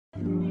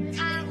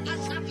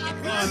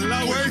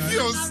Wait,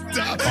 you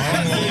stop.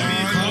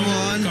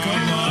 Come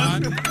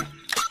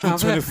on.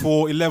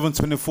 24,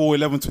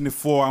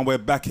 11:24, and we're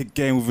back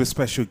again with a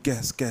special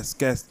guest.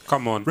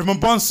 Come on.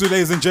 Raymond Bonsu,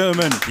 ladies and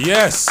gentlemen.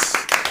 Yes.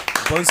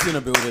 Bonsu in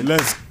the building.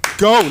 Let's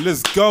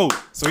go.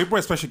 So we brought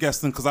a special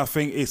guest in because I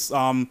think it's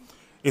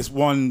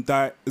one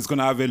that is going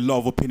to have a lot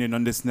of opinion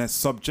on this next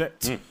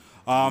subject.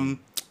 The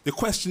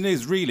question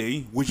is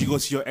really, would you go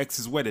to your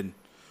ex's wedding?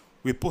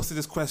 We posted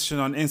this question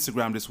on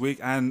Instagram this week,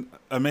 and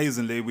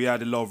amazingly, we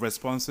had a lot of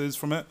responses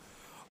from it.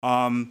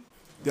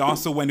 The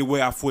answer went the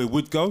way I thought it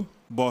would go,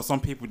 but some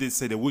people did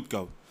say they would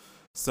go.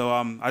 So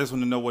I just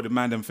want to know what the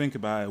man them think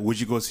about it. Would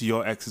you go to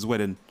your ex's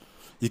wedding?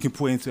 You can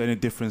put into any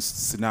different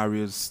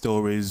scenarios,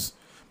 stories,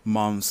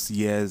 months,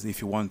 years, if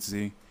you want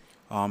to.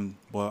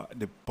 But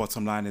the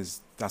bottom line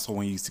is that's what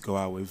we used to go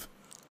out with.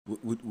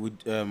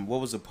 What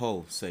was the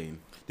poll saying?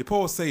 The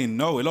poll was saying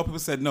no. A lot of people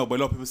said no, but a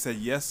lot of people said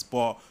yes.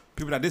 But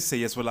people that did say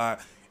yes were like,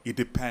 it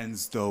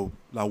depends though.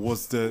 Like,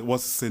 what's the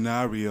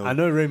scenario? I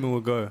know Raymond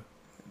will go.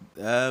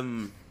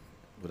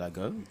 Would I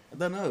go? I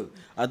don't know.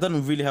 I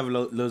don't really have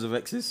loads of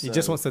exes. He so.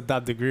 just wants to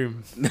dab the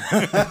groom. Is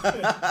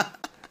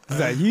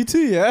that you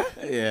too, yeah?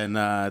 Yeah,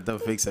 nah, I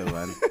don't think so,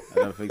 man. I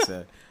don't think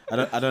so.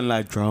 I don't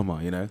like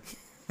drama, you know?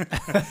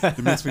 It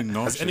makes me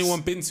nauseous. Has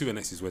anyone been to an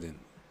ex's wedding?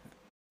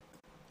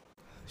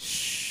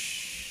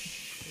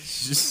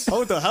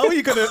 Hold on, how are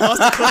you going to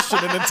ask the question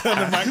and then turn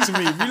the mic to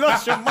me? You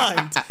lost your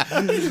mind.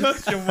 You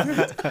lost your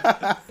mind.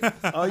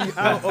 Are you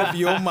out of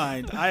your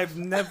mind? I've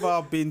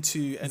never been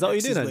to an Is that what you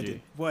ex's did, wedding. Andrew?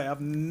 Boy,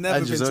 I've never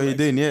been That's to what an you're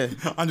doing, yeah.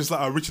 I'm just like,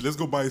 oh, Richard, let's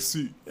go buy a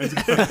suit.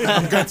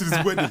 I'm going to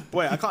this wedding.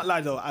 Boy, I can't lie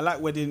though. I like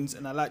weddings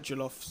and I like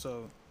jollof,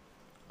 so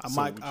I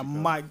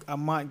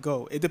might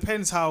go. It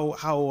depends how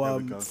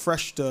go.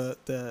 fresh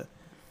the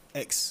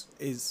ex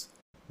is.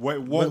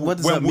 What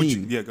does that would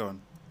mean? You? Yeah, go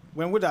on.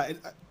 When would I?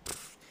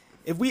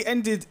 If we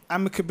ended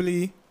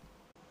amicably,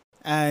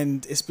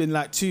 and it's been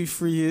like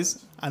 2-3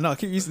 years, I know I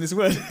keep using this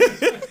word.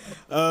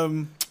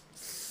 Your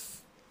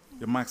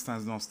mic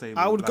stands not stable.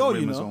 I would like go,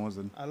 Raymond's you know. one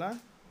wasn't. I lie.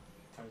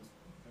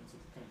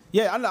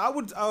 Yeah, I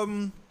would. I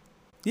would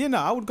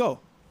go.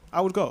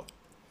 I would go.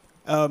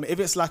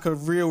 If it's like a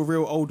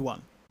real old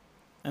one,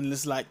 and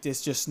it's like there's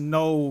just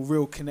no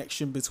real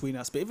connection between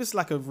us. But if it's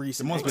like a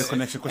recent, There must be a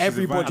connection. 'cause she's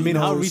everybody- invited. I mean,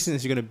 how knows. recent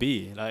is it going to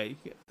be? Like,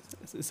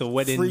 it's a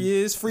wedding. 3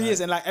 years, 3 years,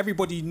 and like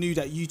everybody knew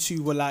that you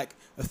two were like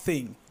a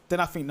thing. Then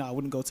I think I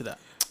wouldn't go to that.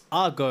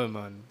 I'll go,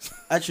 man.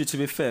 Actually, to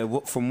be fair,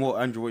 from what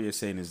Andrew, what you're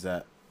saying is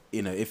that,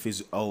 you know, if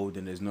it's old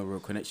and there's no real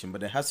connection, but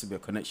there has to be a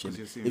connection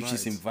Because you're if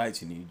she's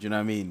invited. inviting you. Do you know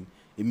what I mean?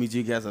 It means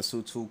you guys are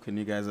still talking,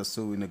 you guys are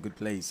still in a good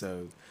place.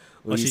 So,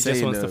 Or what she you just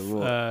saying wants though,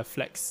 what? to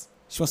flex.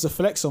 She wants to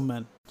flex on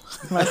man.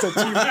 Man said,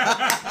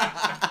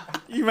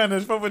 you man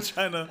is probably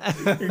trying to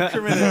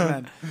incriminate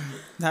man.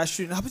 Nah, it's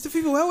true. Nah, but the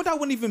people, why would that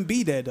one even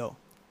be there though?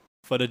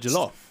 For the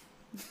jollof.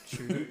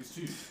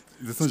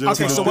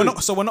 Okay, so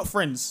we're not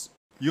friends.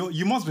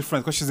 You must be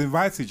friends because she's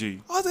invited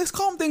you. Oh, let's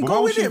calm. Then But why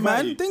go would with she it, invite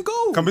man. you? Then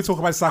go. Can we talk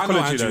about I know psychology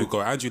Andrew will though?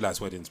 go. Andrew likes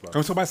weddings, bro. Can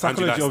we talk about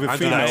psychology of a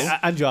Andrew female? likes-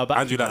 Andrew, I'll back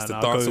Andrew you, likes to man.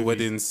 I'll dance go at with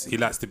you. weddings. He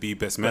likes to be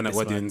best man at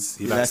Goodness, man. weddings.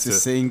 He likes likes to to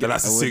sing He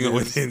likes to at sing at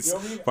weddings.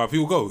 weddings. But he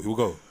will go. He will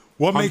go.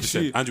 What makes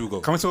 100%. you? Andrew will go.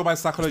 Can we talk about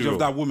psychology True. of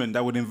that woman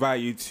that would invite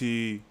you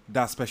to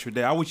that special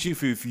day? How would you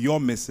feel if your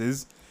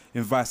missus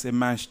invites a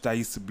man that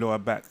used to blow her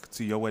back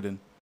to your wedding?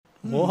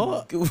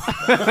 What?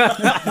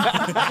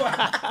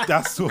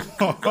 That's what.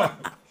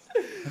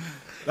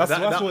 That's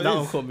That what one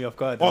it is. caught me off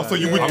guard. Oh, so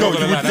you would I'm go? not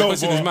gonna You lie, would that go?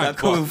 question is mad,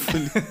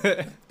 That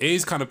but it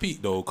is kind of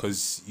peak though,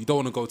 because you don't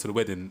want to go to the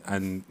wedding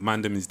and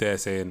Mandem is there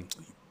saying,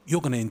 "You're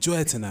gonna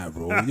enjoy tonight,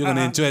 bro. You're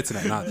gonna enjoy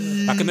tonight." Nah,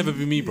 that can never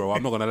be me, bro.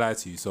 I'm not gonna lie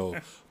to you. So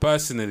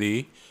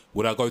personally,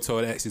 would I go to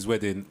an ex's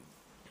wedding?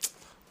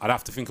 I'd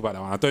have to think about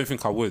that one. I don't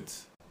think I would,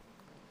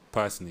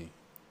 personally.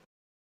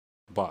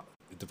 But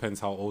it depends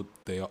how old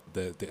the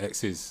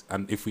ex is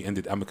and if we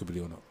ended amicably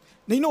or not.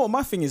 Now, you know what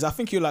my thing is? I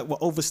think you're like we're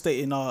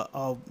overstating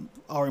our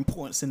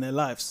importance in their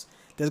lives.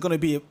 There's gonna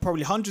be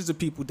probably hundreds of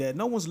people there.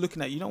 No one's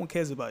looking at you. No one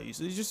cares about you.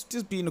 So you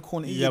just be in the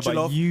corner. Eat Yeah, your but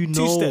jollof, you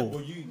two-step.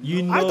 know, you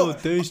I know don't-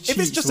 those if it's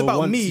cheeks just will about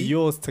want me-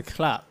 yours to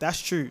clap.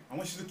 That's true. And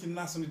when she's looking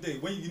nice on the day,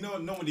 when you know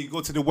normally you go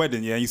to the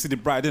wedding, yeah, and you see the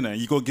bride in it,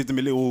 you go give them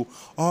a little,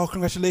 oh,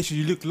 congratulations,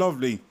 you look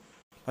lovely.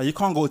 Like, you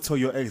can't go tell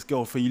your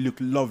ex-girlfriend you look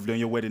lovely on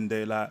your wedding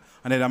day, like,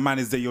 and then a man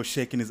is there, you're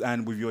shaking his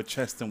hand with your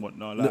chest and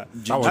whatnot. Like,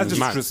 that one that's is just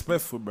mad.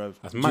 disrespectful, bro.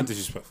 That's mad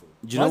disrespectful.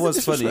 Do you know Why is what's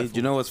it funny? disrespectful? Do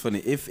you know what's funny?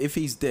 If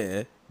he's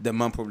there, the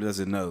man probably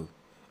doesn't know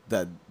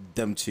that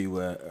them two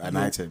were an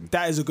item.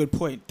 That is a good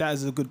point. That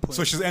is a good point.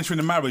 So she's entering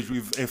the marriage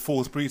with a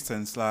false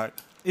pretense. Like,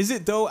 Is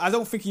it though? I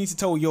don't think you need to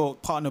tell your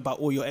partner about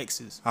all your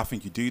exes. I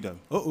think you do though.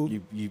 Uh-oh.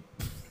 You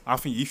I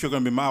think if you're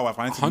gonna be my wife,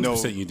 I need to know.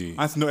 100% you do.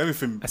 I need to know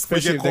everything.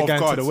 Especially if Before they're you get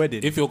going caught to the off guard.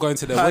 wedding. If you're going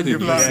to their How wedding, you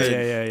plan it?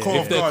 Yeah. Caught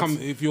if off they guard. come,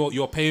 if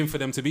you're paying for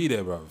them to be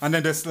there, bro. And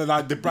then there's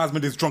like the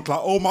bridesmaid is drunk, like,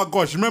 oh my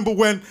gosh, remember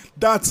when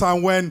that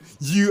time when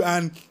you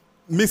and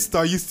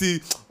Mr. used to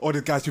all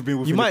the guys you've been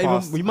with You in might the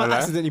past? we might Alright?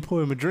 accidentally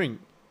pour him a drink.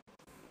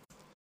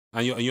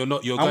 And you're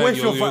not you're And going where's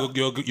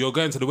your you're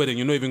going to the wedding.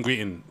 You're not even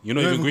greeting. You're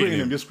not even greeting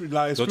him. Just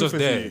like You're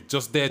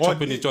just there,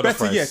 chopping each other Better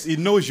fries. yet, he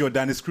knows you're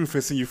down. He's screw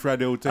facing you throughout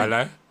the whole I thing.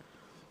 lie.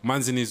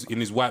 Man's in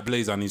his white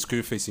blazer and he's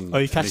screw facing. Oh,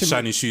 you and catch his him-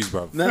 shiny shoes,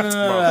 bro. No.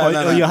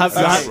 Or you're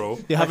Okay, bro.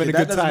 you're having okay, a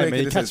that good doesn't time make and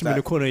you any catch sense him in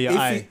the that corner of your if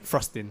eye, he-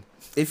 frosting.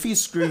 If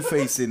he's screw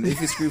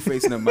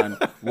facing a man,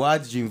 why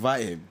did you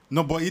invite him?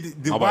 No, but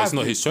the but wife it's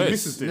not his the choice.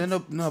 missus did.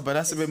 No, but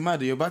that's a bit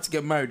mad. You're about to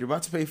get married. You're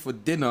about to pay for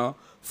dinner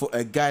for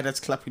a guy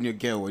that's clapping your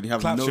girl, and you have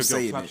Claps no your say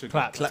girl, in claps it. your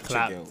girl. Clap,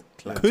 Clap your girl.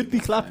 Clap Could your be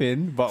girl.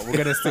 clapping, but we're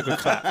gonna stick with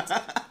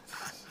clap.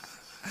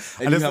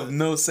 And you have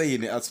no say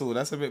in it at all.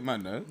 That's a bit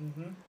mad, no?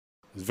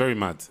 It's very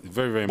mad.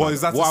 Very, very But mad.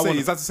 is that What I to say? wanna-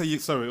 Is that to say?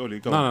 Sorry, Oli,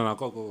 go. No.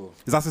 Go.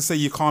 Is that to say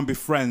you can't be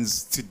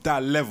friends to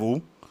that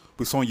level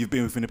with someone you've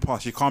been with in the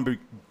past? You can't be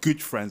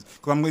good friends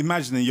because I'm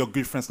imagining your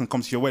good friends can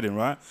come to your wedding,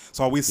 right?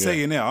 So are we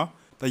saying here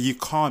that you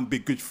can't be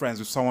good friends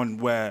with someone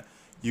where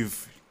you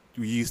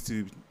used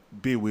to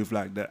be with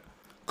like that?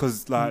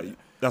 Because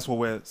that's what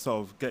we're sort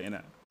of getting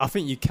at. I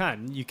think you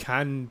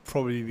can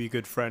probably be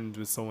good friends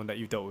with someone that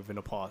you've dealt with in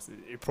the past.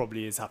 It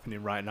probably is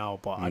happening right now,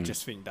 but I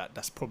just think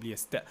that's probably a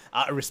step,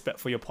 out of respect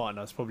for your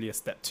partner, it's probably a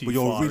step too But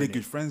you're far, really innit?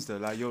 good friends though.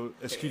 Like you're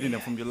excluding them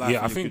from your life.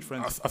 Yeah, I and you're think good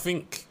friends. I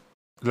think,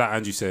 like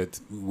Andrew said,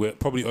 we're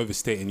probably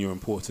overstating your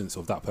importance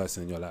of that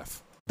person in your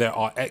life. There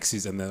are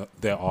exes and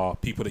there are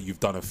people that you've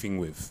done a thing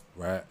with,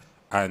 right?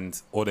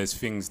 Or there's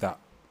things that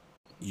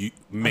you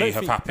I may don't have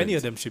think happened. any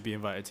of them should be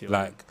invited to your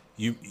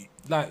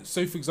Like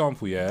so for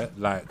example,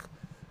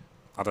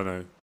 I don't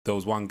know, there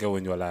was one girl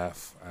in your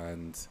life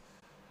and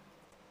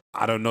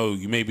I don't know,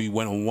 you maybe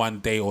went on one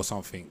date or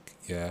something,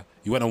 yeah?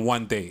 You went on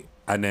one date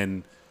and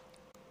then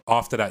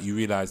after that you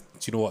realised,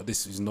 do you know what,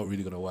 this is not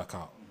really going to work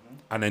out.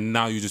 And then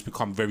now you just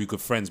become very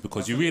good friends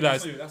because you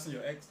realise... That's not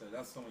your ex though.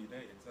 That's someone you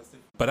dated. That's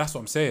different. But that's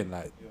what I'm saying,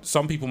 like,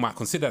 some people might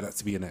consider that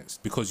to be an ex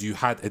because you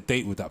had a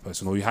date with that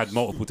person or you had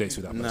multiple dates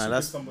with that person. Nah,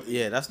 that's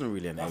not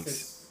really an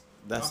ex.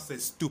 That's a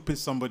stupid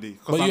somebody.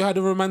 But you had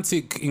a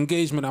romantic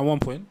engagement at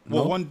one point.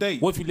 Well, no? one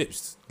date. What if you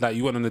lipsed? Like,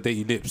 you went on a date,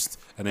 you lipsed.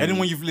 And then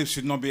Anyone you've lived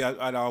should not be at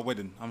our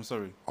wedding. I'm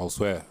sorry. I'll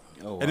swear.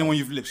 Oh, wow. Anyone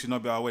you've lived should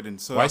not be at our wedding.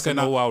 So Why I say can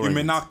no now- wow, you may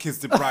Raymond? now kiss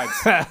the bride,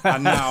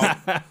 and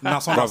now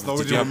someone Bruv, did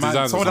that's you have designs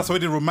or someone that's something?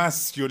 already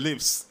romanced your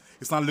lips.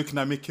 It's not looking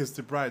at me kiss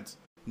the bride.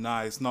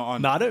 Nah, it's not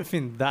on. No, I don't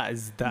think that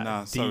is that Nah,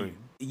 deep. sorry.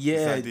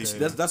 Yeah,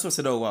 Exactly. that's what I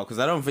said. Oh wow, because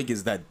I don't think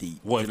it's that deep.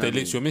 What Do if you they know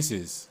lips what your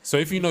missus? So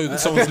if you know that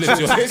someone's lips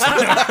your... I mean?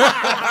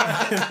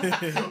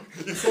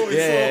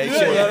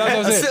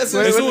 Yeah.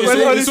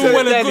 It's all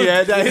well and good.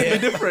 Yeah, that hit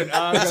me different.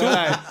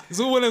 It's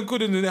all well and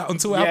good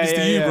until it Yeah, happens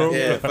yeah, to you, yeah. bro.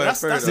 Yeah,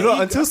 that's You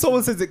know, until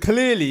someone says it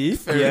clearly,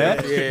 enough.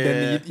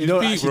 then you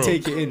don't It's actually bro.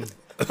 take it in.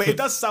 But it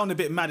does sound a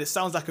bit mad. It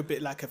sounds like a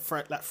bit like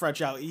like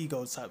fragile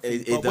ego type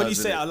thing. It But when you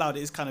does, say it innit? out loud,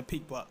 it is kind of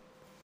peak. But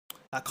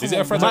like, come Is it a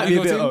on, fragile man. Might be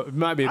a ego bit. thing? It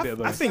might be a bit of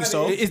both. I think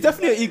so. It's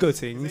definitely an ego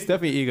thing. It's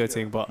definitely an ego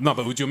thing. But No,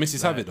 but would your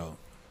missus have it, though?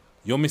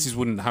 Your missus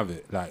wouldn't have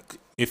it. Like,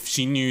 if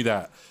she knew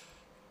that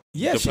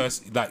yeah,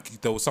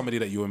 there was somebody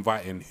that you're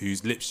inviting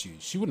who's lips you,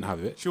 she wouldn't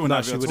have it. She wouldn't No,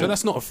 have she it at wouldn't. So all.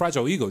 that's not a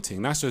fragile ego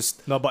thing. That's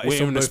just No, but it's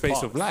we're on in the both space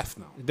parts. of life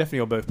now.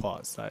 definitely on both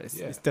parts. Like,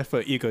 Yeah. it's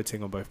definitely an ego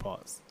thing on both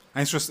parts.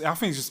 And it's just, I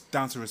think it's just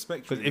down to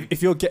respect. Because Really.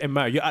 if you're getting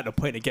married, you're at the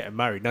point of getting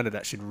married. None of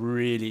that should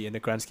really, in the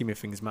grand scheme of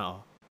things, matter.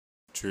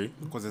 True.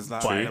 Because it's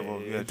like, But level.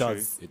 it Yeah, true.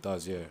 does, It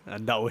does, yeah.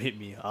 and that will hit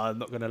me. I'm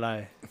not gonna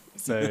lie.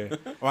 So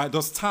All right,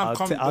 does time I'll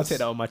come? take does,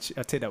 that on my.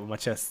 I'll take that with my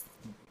chest.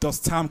 does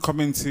time come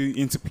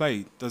into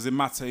play? Does it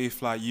matter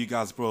if like you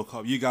guys broke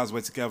up? You guys were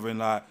together in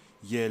like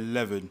year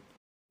 11,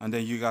 and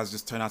then you guys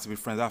just turn out to be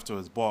friends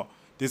afterwards. But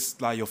this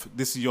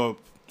is your.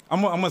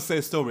 I'm gonna say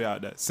a story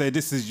out there. Say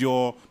this is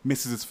your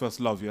missus's first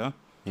love, yeah.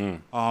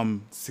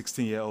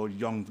 16-year-old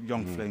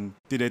young fling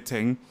did a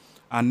thing,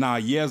 and now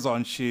years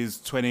on, she's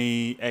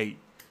 28.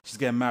 She's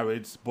getting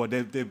married, but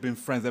they've been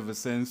friends ever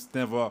since.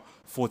 Never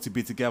thought to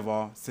be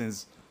together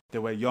since they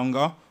were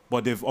younger,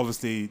 but they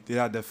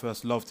had their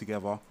first love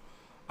together,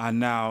 and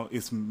now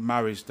it's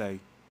marriage day.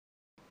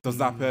 Does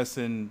that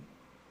person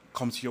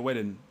come to your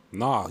wedding?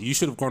 Nah, you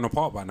should have grown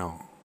apart by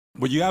now.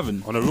 But you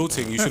haven't. On a real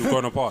thing, you should have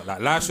grown apart. Like,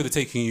 life should have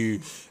taken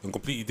you in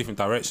completely different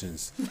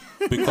directions.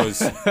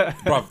 Because,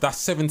 bruv, that's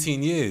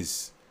 17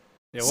 years.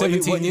 Yeah,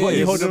 17 what are you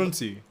years. holding on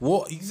to?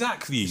 What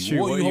exactly? It's true,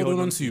 What are you holding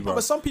on to, bro?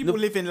 But some people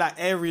live in like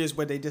areas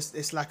where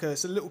it's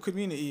a little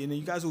community, and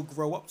you guys all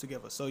grow up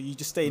together. So you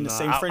just stay in the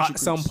same friendship At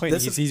some groups. point,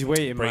 That's he's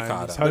waiting, break man.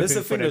 out of He's that. But that's the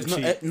hoping thing.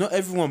 for There's them cheap. not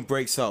everyone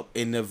breaks up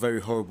in a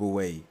very horrible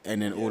way,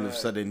 and then all of a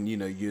sudden,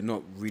 you're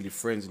not really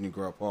friends and you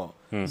grow apart.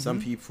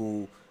 Some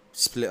people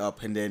split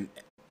up and then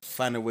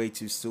find a way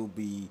to still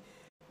be,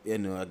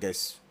 I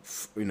guess,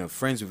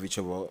 friends with each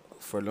other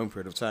for a long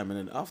period of time, and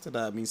then after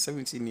that, I mean,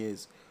 17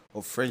 years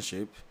of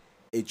friendship,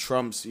 it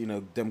trumps,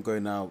 them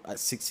going out at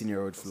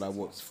 16-year-old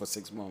for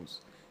 6 months.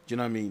 Do you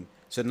know what I mean?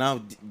 So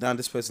now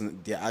this person,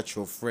 their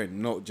actual friend,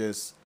 not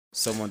just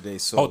someone they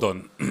saw. Hold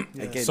on.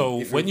 Again,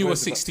 So if when you were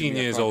reverse it back to 16 me,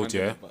 I years can't old, yeah?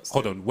 remember, but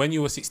Hold still. on. When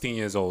you were 16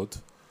 years old,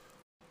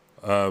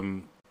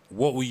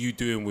 what were you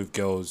doing with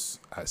girls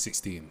at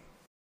 16?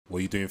 Were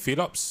you doing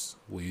feel-ups?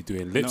 Were you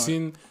doing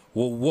lip-sync?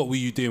 What were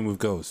you doing with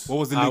girls? What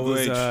was the I legal was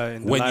age? in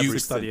the When library you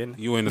studying.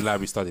 You were in the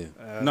library studying.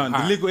 No,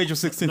 the legal age of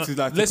 16 to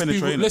like to Let's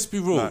penetrate. let's be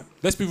real. Like-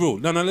 Let's be real.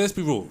 No, let's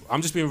be real.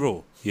 I'm just being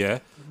real. Yeah.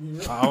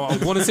 I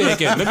want to say it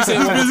again. Let me say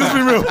it one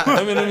more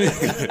time.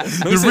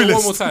 Let me say it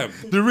one more time.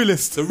 The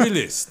realist. The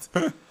realist.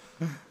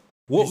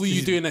 What were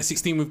you doing at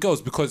 16 with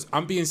girls? Because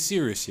I'm being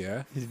serious,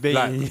 yeah? He's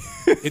baiting.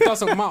 It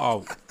doesn't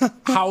matter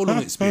how long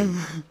it's been.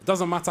 It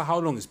doesn't matter how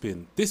long it's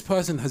been. This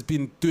person has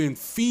been doing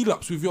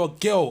feel-ups with your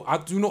girl. I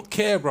do not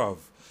care, bruv.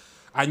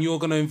 And you're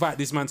going to invite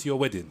this man to your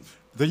wedding.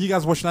 Then you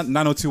guys watch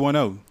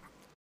 90210.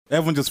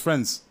 Everyone just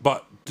friends.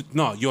 But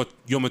no, you're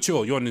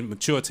mature. You're on the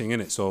mature thing,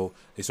 innit? So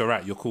it's all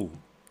right. You're cool,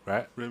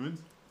 right? Raymond?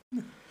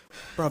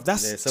 Bro,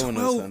 that's Yeah, someone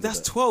knows 12. That's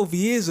that. 12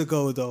 years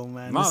ago, though,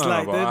 man. No, It's no,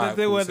 like but alright,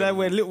 they cool, were so-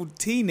 a little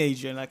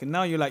teenager, like, and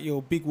now you're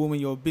a big woman,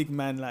 you're a big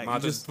man, like. Nah,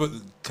 you just but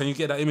can you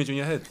get that image in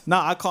your head?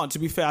 nah, I can't. To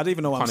be fair, I don't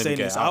even know why I'm Can't even saying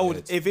get this. it out I of would,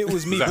 your head. if it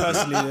was me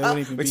personally, they wouldn't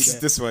even be Which is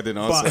there. this one I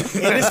didn't But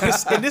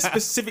answer. in this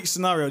specific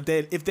scenario,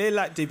 if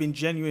they've been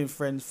genuine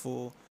friends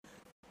for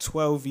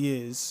 12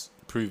 years,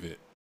 Prove it.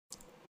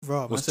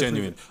 bro, What's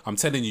genuine? I'm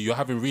telling you, you're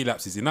having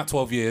relapses. In that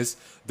 12 years,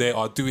 they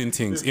are doing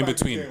things in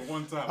between.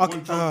 One time,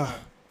 Okay,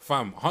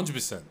 Fam,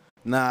 100%.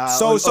 Nah.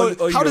 So all how you're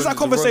does on that is the wrong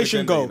conversation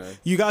agenda, go? you know.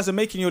 You guys are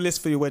making your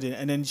list for your wedding,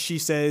 and then she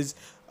says,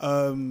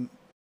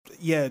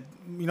 "Yeah,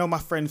 you know my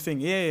friend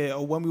thing. Yeah.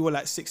 Or when we were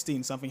like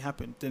 16, something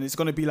happened. Then it's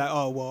gonna be like,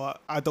 oh well,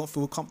 I don't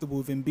feel comfortable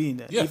with him being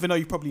there, Yeah. even though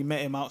you probably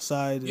met him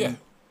outside. Yeah. And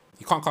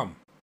You can't come.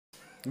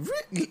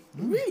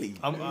 Really?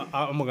 I'm not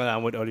gonna lie,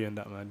 I'm with Ollie on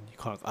that, man. You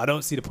can't. I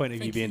don't see the point of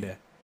you Thank being you.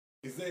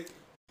 there.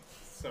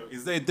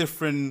 Is there a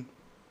different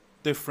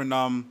You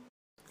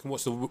can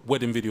watch the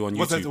wedding video on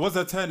what's YouTube. the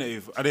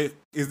alternative?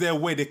 Is there a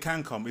way they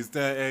can come? Is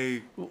there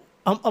a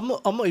I'm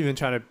not even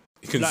trying to.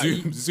 You can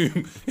Like-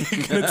 Zoom. You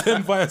can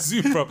attend via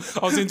Zoom, bro.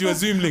 I'll send you a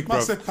Zoom link, bro.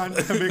 massive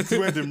pandemic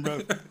wedding,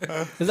 bro?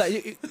 It's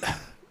like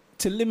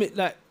to limit,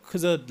 like,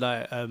 because of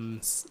like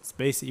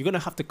space, you're gonna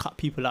have to cut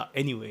people out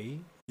anyway.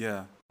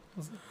 Yeah.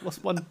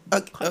 What's one?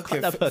 Okay,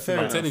 cut that person fair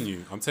out. I'm telling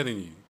you. I'm telling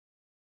you.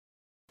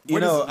 You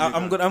What know, is it,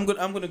 I'm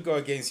Luca? gonna go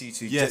against you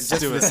two Yes,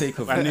 just do for the it. sake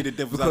of I it. need a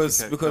devil's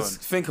because advocate. Go because on.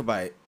 think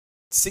about it.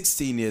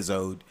 16 years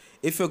old.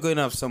 If you're going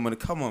to have someone,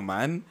 come on,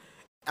 man.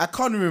 I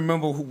can't even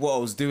remember what I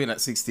was doing at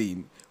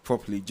 16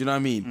 properly. Do you know what I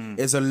mean?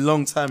 It's a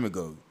long time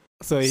ago.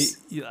 So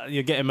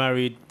you're getting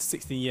married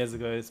 16 years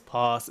ago. It's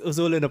past. It was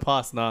all in the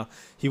past now.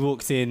 He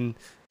walks in,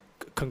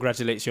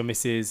 congratulates your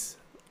missus,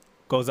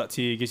 goes up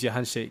to you, gives you a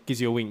handshake,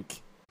 gives you a wink.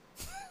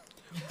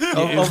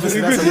 Obviously,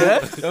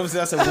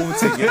 that's a woman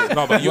thing. Yeah.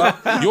 No, but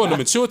you're on the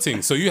mature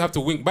thing, so you have to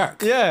wink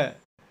back. Yeah.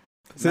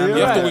 So Nah, you're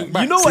you have to right. wink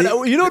back. You know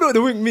what? You know what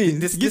the wink means.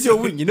 This gives you a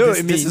wink. You know what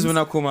it means. This is when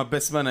I call my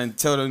best man and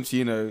tell them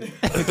to,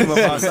 pick him up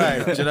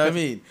outside. Do you know what I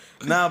mean?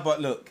 Nah,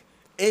 but look,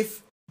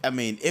 if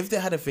they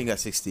had a thing at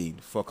 16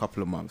 for a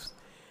couple of months,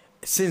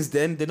 since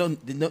then they're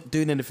not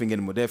doing anything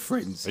anymore. They're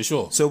friends. Are you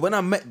sure? So when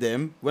I met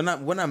them, when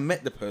I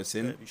met the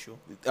person, Yeah, be sure.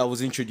 I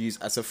was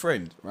introduced as a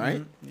friend,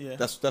 right? Yeah.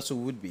 That's what it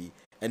would be,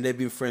 and they've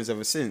been friends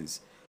ever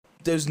since.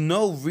 There's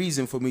no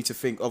reason for me to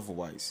think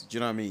otherwise. Do you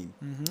know what I mean?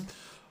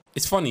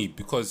 It's funny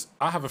because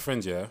I have a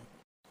friend, yeah.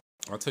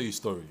 I'll tell you a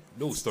story.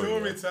 Little story.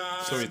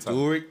 Story time.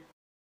 Story.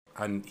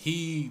 And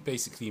he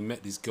basically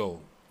met this girl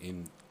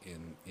in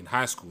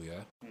high school,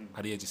 yeah,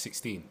 at the age of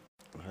 16.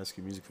 High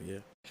School Musical, yeah.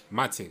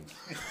 Mad thing.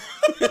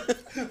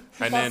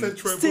 and then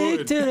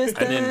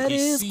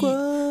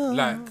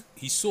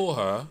he saw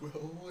her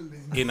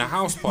in a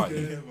house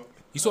party.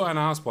 He saw her in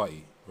a house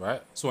party,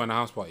 right? Saw her in a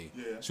house party.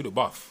 She looked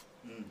buff.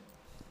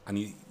 And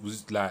he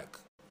was like,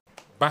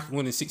 back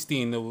when he's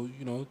 16, they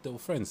were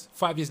friends.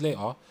 5 years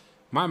later,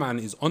 my man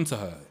is onto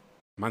her.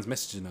 Man's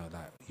messaging her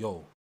like,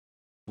 yo,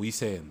 what you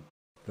saying?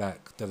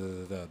 Like, this,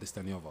 that,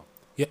 and the other.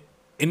 Yeah.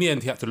 In the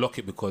end, he had to lock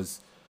it because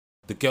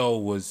the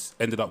girl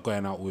ended up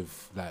going out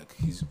with like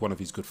one of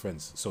his good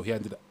friends. So he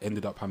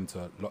ended up having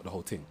to lock the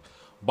whole thing.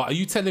 But are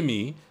you telling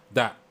me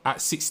that at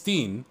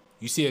 16,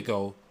 you see a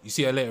girl, you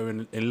see her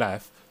later in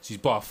life, she's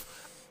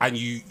buff, and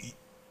you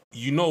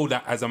know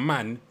that as a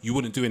man, you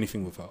wouldn't do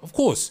anything with her? Of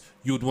course,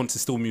 you would want to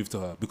still move to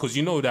her because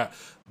you know that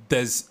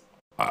there's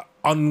an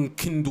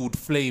unkindled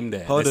flame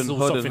there. Hold There's on, still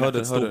hold on, something hold that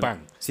on, could hold still on.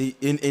 bang. See,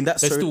 in that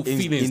There's story, still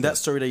feelings in there. that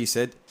story that you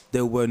said,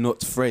 they were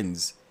not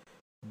friends.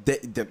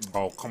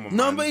 Oh, come on,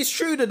 No, man. but it's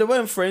true that they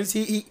weren't friends.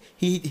 He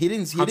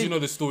didn't. How do you know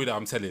the story that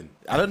I'm telling?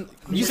 I don't.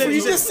 You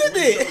just said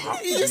it.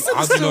 You just said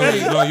How the do you know?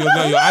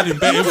 story. You're adding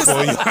better info.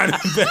 You're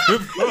adding better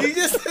info. You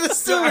just said the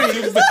story.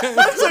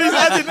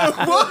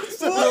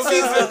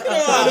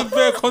 Adding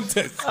better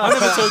context. I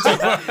never told you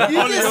about You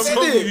just said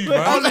it.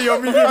 man.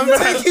 I'm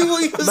taking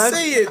what you're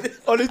saying.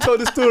 Ollie told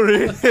the story.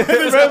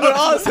 Remember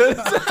answered.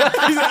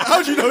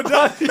 How do you know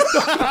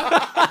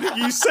that?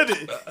 You said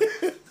it.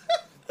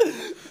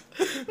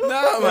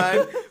 Nah,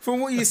 man.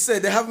 From what you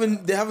said, they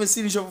haven't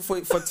seen each other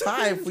for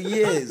time, for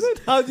years.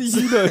 How do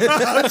you know?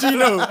 How do you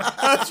know?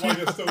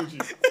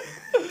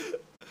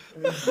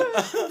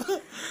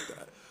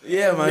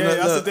 Yeah, man. Yeah, look,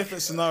 that's look. a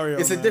different scenario.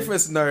 It's a man.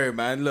 different scenario,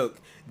 man. Look,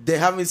 they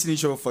haven't seen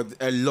each other for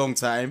a long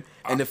time,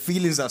 and the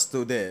feelings are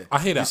still there. I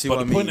hear You that, see but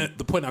what the I point mean?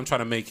 the point I'm trying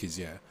to make is,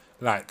 yeah,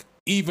 like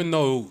even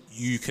though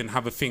you can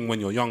have a thing when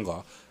you're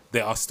younger,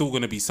 there are still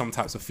going to be some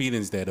types of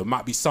feelings there. There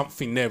might be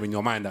something there in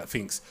your mind that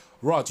thinks,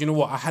 Rod, you know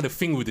what? I had a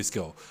thing with this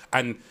girl,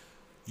 and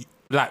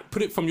like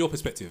put it from your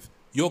perspective.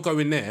 You're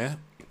going there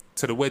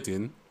to the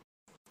wedding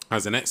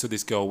as an ex of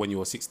this girl when you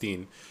were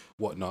 16,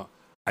 whatnot,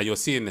 and you're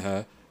seeing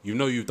her. You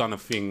know you've done a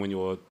thing when you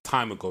were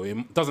time ago.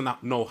 It doesn't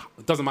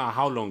matter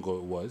how long ago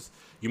it was.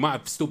 You might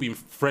have still been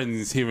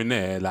friends here and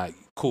there, like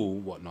cool,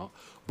 whatnot.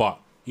 But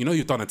you know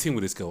you've done a thing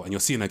with this girl and you're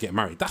seeing her get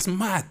married. That's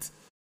mad.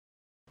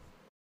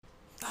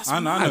 That's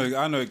mad.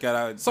 I know. Get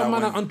out. Some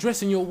man are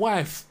undressing your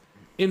wife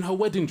in her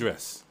wedding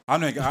dress. I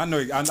know.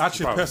 I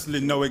actually Bro. personally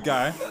know a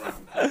guy.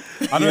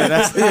 I know.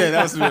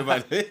 That's really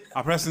bad.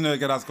 I personally know a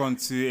guy that's gone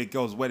to a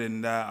girl's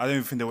wedding. I don't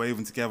even think they were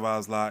even together. I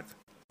was like,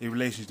 in a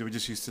relationship, they were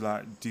just used to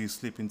like do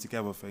sleeping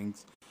together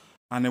things.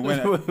 And they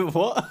went.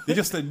 What? They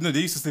just they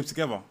used to sleep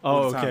together. Oh,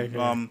 all the okay,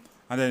 time. okay.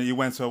 And then he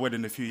went to a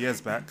wedding a few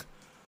years back.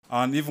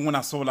 And even when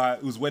I saw like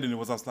whose wedding it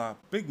was, I was like,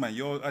 big man,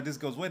 you're at this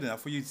girl's wedding. I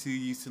thought you two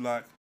used to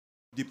like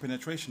do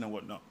penetration and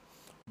whatnot.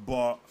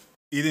 But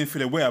he didn't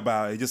feel a way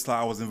about it. He just like,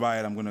 I was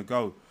invited, I'm gonna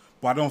go.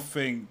 But I don't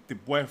think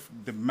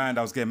the man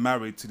that was getting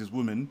married to this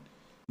woman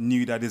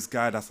knew that this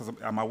guy that's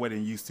at my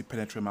wedding used to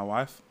penetrate my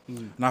wife.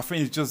 And I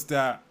think it's just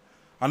that,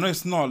 I know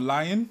it's not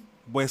lying,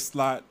 but it's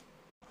like,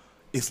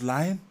 it's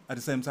lying at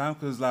the same time,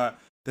 because like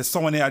there's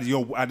someone here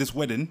at this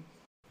wedding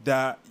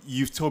that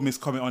you've told me is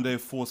coming under a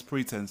false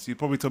pretense. You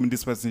probably told me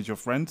this person is your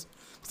friend,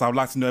 because I would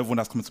like to know everyone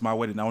that's coming to my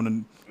wedding. I want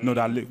to know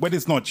that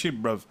wedding's not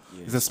cheap, bruv.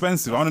 It's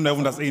expensive. I want to know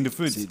everyone that's eating the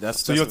food. See,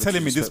 so you're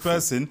telling me this disrespectful.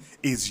 person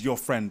is your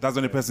friend. That's the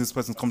only person this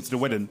person's come to the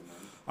wedding,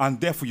 and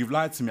therefore you've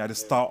lied to me at the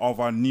start of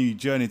our new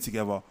journey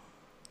together.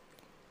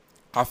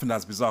 I think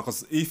that's bizarre,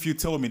 because if you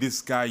told me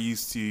this guy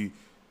used to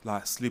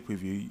like sleep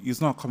with you,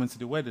 he's not coming to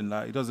the wedding.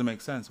 Like, it doesn't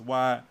make sense.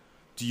 Why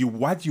do you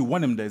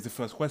want him there? Is the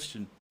first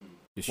question.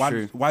 It's Why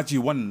true. do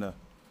you want him there?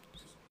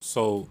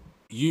 So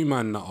you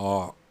man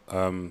are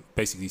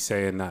basically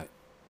saying that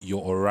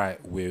you're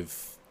alright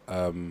with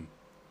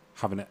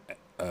having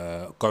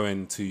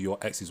going to your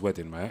ex's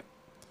wedding, right?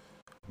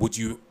 Would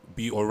you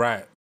be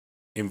alright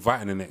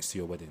inviting an ex to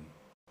your wedding?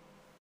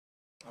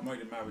 I'm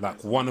already married.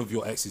 Like one of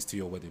your exes to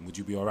your wedding? Would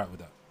you be alright with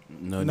that?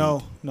 No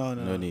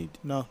need.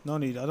 No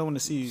need. I don't want to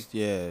see you.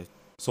 Yeah. I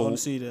So want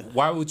to see you there.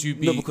 why would you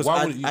be? No, because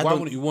why I wouldn't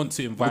don't- you want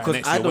to invite Because an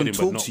ex to I your don't wedding?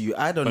 talk but not, to you.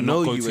 I but don't not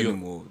know go you to your-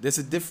 anymore. There's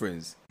a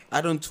difference. I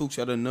don't talk to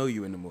you. I don't know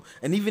you anymore.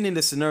 And even in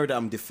the scenario that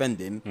I'm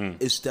defending,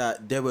 is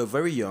that they were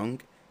very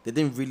young. They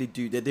didn't really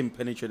do. They didn't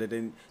penetrate.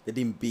 They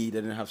didn't beat.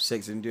 They didn't have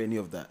sex. They didn't do any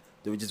of that.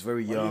 They were just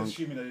very young.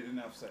 assuming that they didn't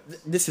have sex.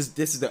 This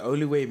is the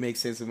only way it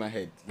makes sense in my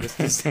head. Let's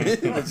just,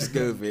 let's just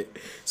go with it.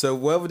 So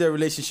whatever their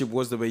relationship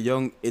was, they were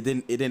young. It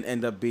didn't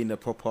end up being a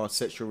proper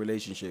sexual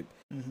relationship.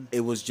 It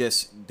was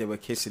just they were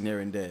kissing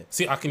here and there.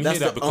 See, I can That's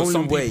hear that the because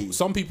only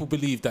some way. people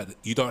believe that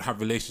you don't have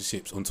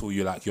relationships until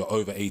you're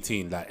over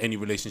 18. Like any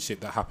relationship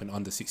that happened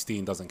under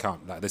 16 doesn't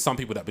count. Like there's some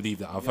people that believe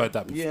that. I've heard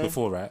that Yeah.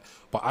 before, right?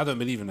 But I don't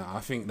believe in that.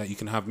 I think that you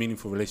can have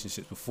meaningful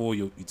relationships before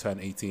you turn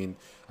 18,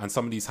 and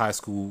some of these high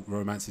school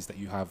romances that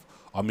you have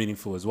are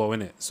meaningful as well,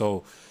 innit?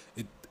 So,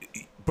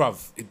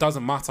 bruv, it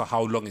doesn't matter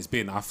how long it's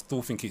been. I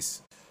still think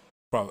it's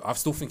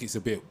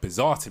a bit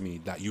bizarre to me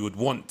that you would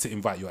want to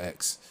invite your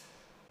ex.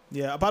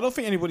 Yeah, but I don't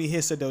think anybody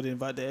here said they would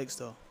invite their ex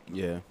though.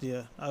 Yeah.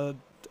 Yeah,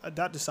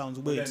 that just sounds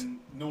But weird. then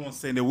no one's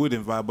saying they would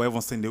invite, but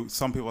everyone's saying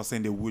some people are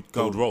saying they would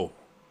go. Gold roll.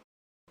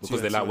 Because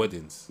Yeah, they like so-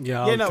 weddings.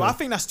 Yeah. Yeah, no, okay. I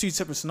think that's two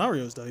separate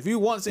scenarios though. If you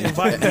want to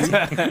invite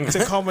me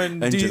to come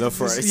and And do jollof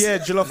fries. yeah,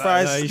 jollof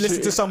fries, you listen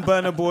should- to some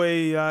Burner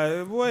Boy,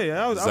 I'll be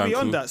on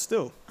Zanku. that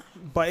still.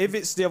 But if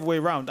it's the other way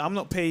around, I'm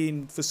not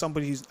paying for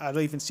somebody who's I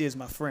don't even see as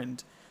my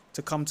friend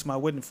to come to my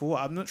wedding for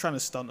what? I'm not trying to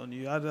stunt on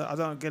you. I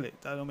don't get it.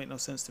 That don't make no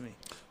sense to me.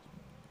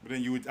 But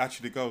then you would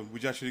actually go.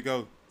 Would you actually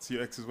go to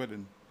your ex's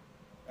wedding?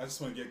 I just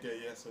want to get a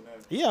yes or no.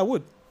 Yeah, I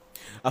would.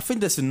 I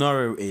think the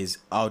scenario is,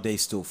 are they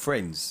still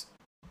friends?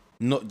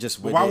 Not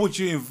just. But why would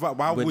you invite?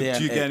 Why were would they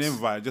you an get an ex?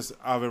 invite? Just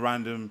have a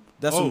random.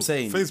 That's what I'm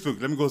saying. Facebook.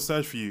 Let me go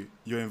search for you.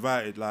 You're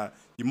invited. Like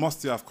you must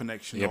still have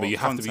connection. Yeah, or but you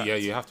have to contact.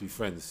 be. You have to be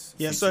friends.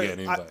 Yeah, to so get an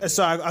invite,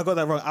 I got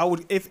that wrong. I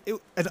would if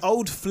an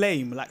old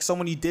flame, like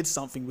someone you did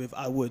something with,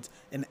 I would.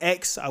 An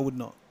ex, I would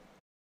not.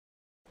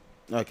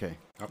 Okay.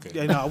 Okay.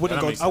 Yeah, no, I wouldn't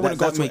That go. makes I wouldn't sense.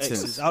 go That to makes exes.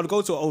 sense. I would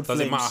go to an old Does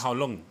flames. it matter how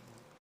long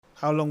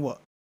How long?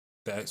 What?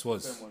 the ex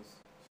was?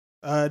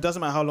 It doesn't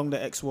matter how long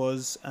the ex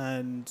was,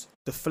 and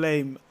the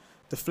flame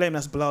that's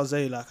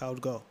blasé. Like I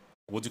would go.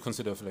 What do you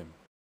consider a flame?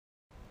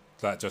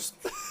 Like just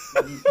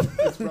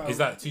is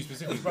that too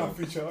specific? bro?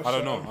 I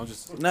don't know. I'm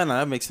just No,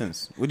 that makes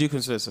sense. What do you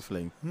consider as a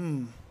flame?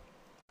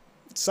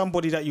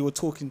 Somebody that you were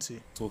talking to.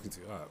 talking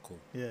to you. Alright, cool.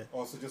 Yeah.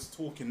 Also, just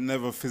talking,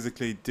 never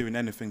physically doing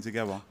anything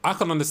together. I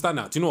can understand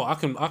that. Do you know what? I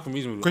can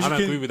reasonably. I you don't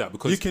can- agree with that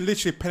because You can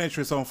literally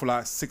penetrate someone for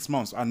like 6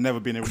 months and never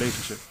be in a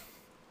relationship.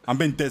 I'm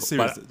being dead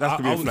serious. but That's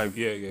gonna be a would-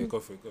 flame. Yeah, go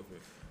for it.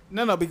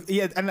 No, but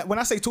yeah, and when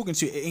I say talking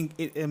to,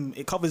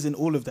 it covers in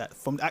all of that,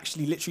 from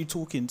actually literally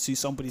talking to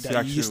somebody To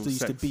that you used actual to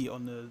sex. be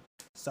on the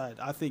side.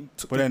 I think.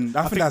 But then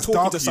I think that's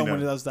talking dark, to you someone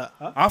know. that does that.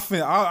 Huh? I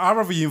think I'd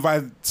rather you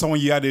invite someone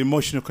you had an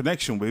emotional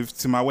connection with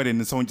to my wedding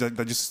than someone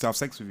that just to have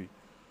sex with you.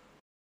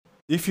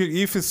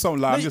 If it's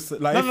something like I'm just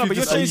like if no, but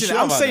you're just, changing it. sure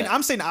I'm about saying that?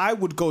 I'm saying I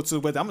would go to the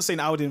wedding. I'm not saying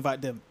I would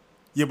invite them.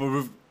 yeah,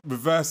 but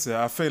reverse it.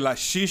 I feel like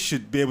she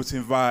should be able to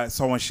invite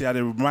someone she had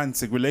a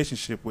romantic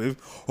relationship with,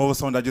 over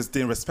someone that just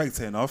didn't respect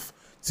her enough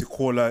to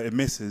call her a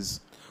missus.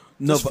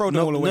 No, Just but throw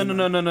them all away,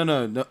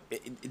 no.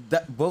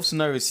 That both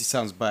scenarios it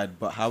sounds bad,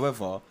 but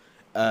however,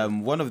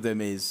 one of them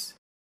is,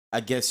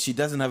 I guess she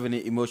doesn't have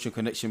any emotional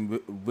connection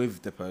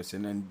with the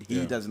person, and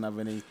he doesn't have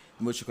any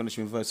emotional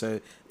connection with her. So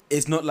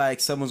it's not like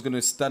someone's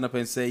gonna stand up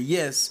and say,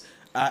 "Yes,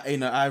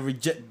 I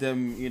reject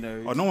them." You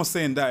know, Oh, no one's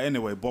saying that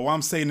anyway. But what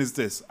I'm saying is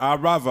this: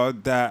 I'd rather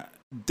that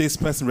this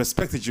person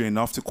respected you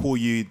enough to call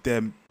you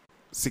their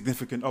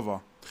significant other,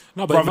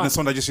 No, but rather than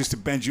someone that just used to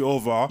bend you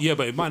over. yeah,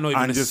 but it might not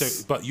even And necessarily.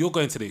 just- But you're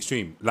going to the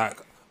extreme. Like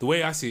the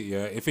way I see it,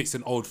 yeah. If it's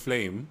an old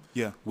flame,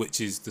 Yeah.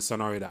 which is the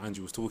scenario that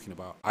Andrew was talking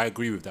about, I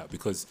agree with that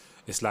because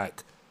it's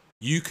like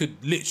you could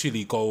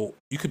literally go.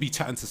 You could be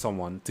chatting to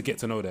someone to get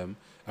to know them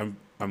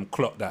and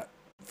clock that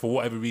for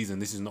whatever reason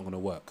this is not going to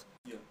work.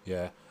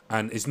 Yeah.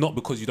 And it's not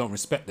because you don't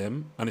respect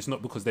them, and it's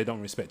not because they don't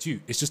respect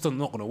you. It's just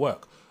not going to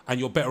work. And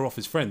you're better off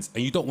as friends,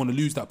 and you don't want to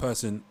lose that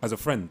person as a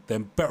friend. They're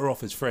better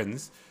off as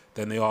friends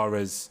than they are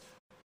as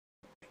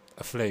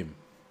a flame.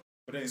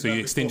 So you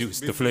extinguish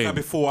the flame.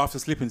 Before or after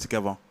sleeping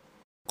together.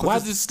 Why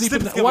does sleeping?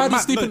 together Why does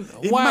matters. sleeping?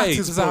 Look, it Why matters,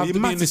 does bro. I have It to be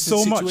in matters this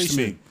so much to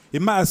situation? me.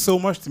 It matters so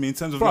much to me in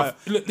terms of Bruv, like,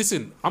 look,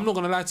 listen, I'm not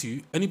gonna lie to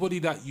you. Anybody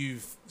that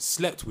you've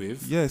slept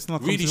with, yeah, it's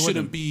not really coming to the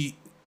shouldn't wedding. be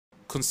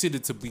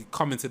considered to be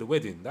coming to the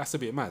wedding. That's a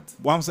bit mad.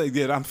 What I'm saying,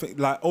 yeah,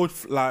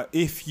 like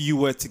if you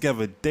were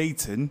together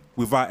dating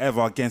without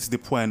ever getting to the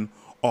point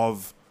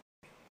of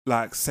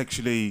like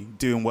sexually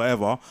doing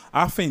whatever,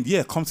 I think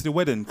come to the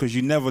wedding because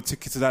you never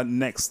took it to that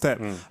next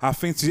step. I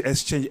think to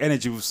exchange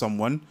energy with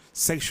someone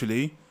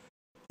sexually,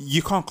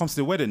 you can't come to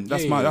the wedding.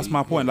 That's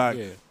my point.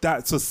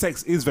 That, so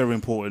sex is very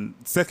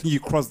important. Second, you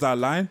cross that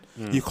line,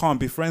 you can't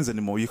be friends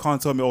anymore. You can't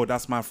tell me, oh,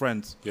 that's my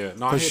friend, Yeah,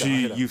 no, I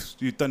hear because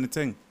that. you've done the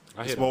thing.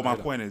 I hear That's that, what I my hear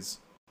that. point is.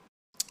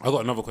 I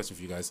got another question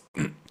for you guys.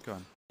 Go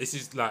on. This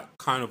is like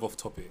kind of off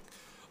topic,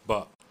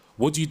 but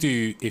what do you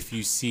do if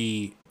you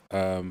see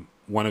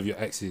one of your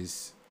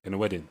exes in a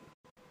wedding?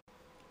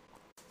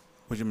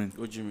 What do you mean?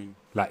 what do you mean?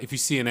 Like if you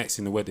see an ex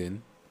in the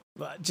wedding,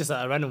 But just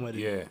at a random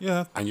wedding. yeah,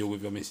 Yeah, and you're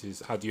with your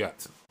missus, how do you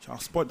act?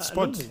 spot.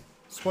 Spud.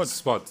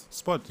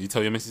 Do you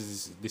tell your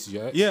missus this is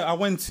your ex? Yeah, I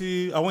went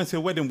to a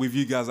wedding with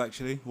you guys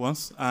actually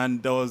once,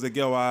 and there was a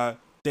girl I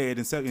dated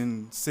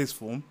in sixth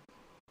form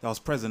that was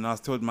present. I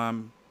told my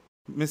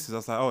missus, I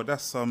was like, "Oh,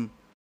 that's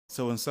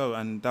so and so,"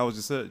 and that was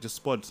just it, just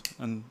spud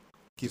and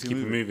keep Just it keep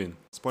moving. it moving.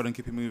 Spud and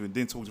keep it moving.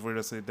 Didn't talk to her the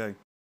rest of the day.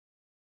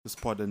 Just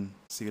spud and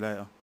see you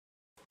later.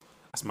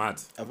 That's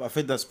mad. I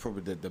think that's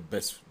probably the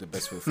best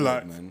way for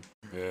Like- it, man.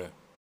 Yeah.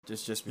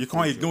 Just You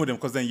can't ignore them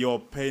because then you're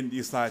paying.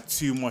 It's like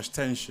too much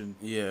tension.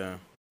 Yeah.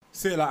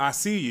 See, like I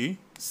see you,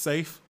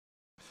 safe.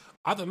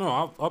 I don't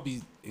know. I'll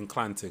be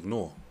inclined to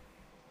ignore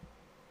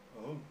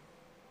Oh.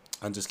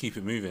 and just keep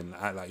it moving.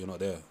 Act like you're not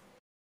there.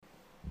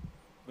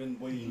 When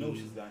you know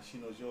she's there, she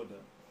knows you're there,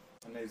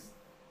 and there's,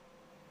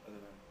 I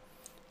don't know.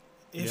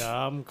 If-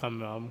 Yeah, I'm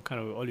kind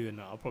of with Ollie in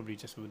that. I probably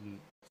just wouldn't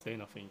say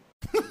nothing.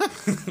 No,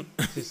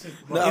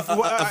 If-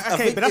 I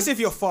okay, think but that's if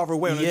you're far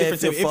away on a Yeah,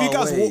 different if table. you're If you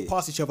far guys away. walk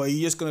past each other, are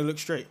you just gonna look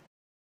straight?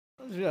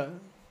 Yeah.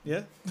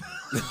 Yeah.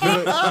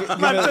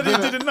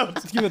 Man, did a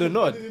nod. Give it a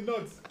nod.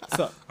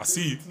 So, I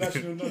see you.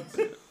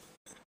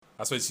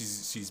 That's why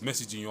she's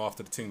messaging you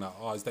after the thing like,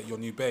 oh, is that your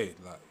new babe?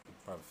 Like,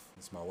 bruv,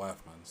 it's my wife,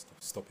 man.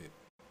 Stop it.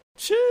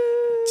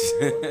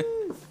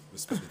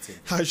 Respect the thing.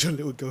 How's your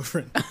little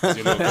girlfriend? It's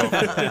your little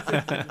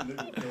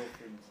girlfriend.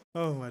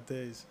 Oh my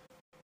days.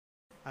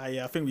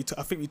 Yeah, I think we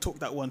talked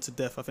that one to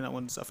death. I think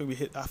we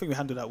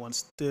handled that one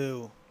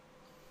still.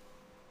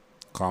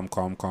 Calm. I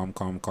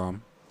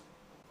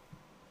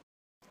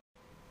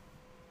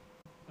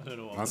don't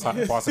know what. That's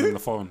like passing in the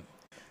phone.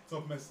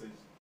 Top message.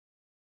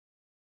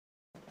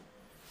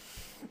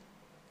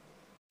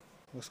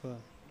 What's going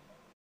on?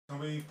 Can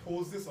we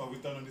pause this? Or are we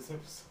done on this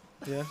episode?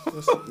 Yeah.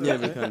 Yeah,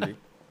 we can do.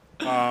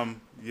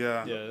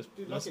 Yeah. Yeah.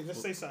 Okay,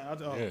 just say something.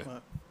 Yeah.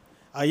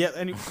 Yeah.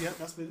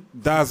 That's been.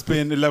 That's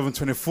been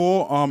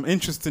 11:24.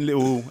 Interesting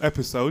little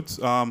episodes.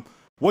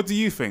 What do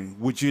you think?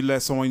 Would you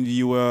let someone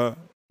you were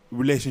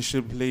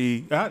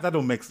relationshiply? That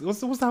don't make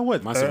sense. What's that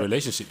word? Massive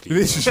relationship.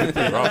 Please. relationship.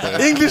 Rather.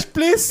 English,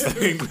 please.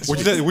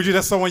 Would you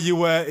let someone you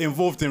were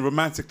involved in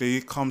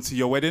romantically come to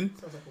your wedding?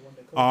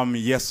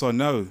 Yes or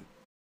no?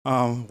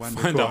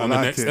 Find out on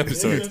the next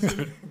episode.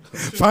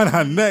 Find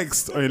out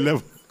next on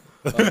 11.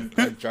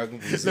 Dragon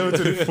Ball Z.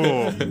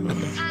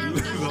 11:24.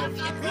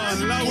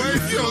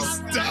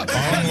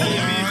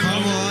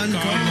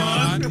 Come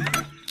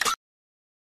on.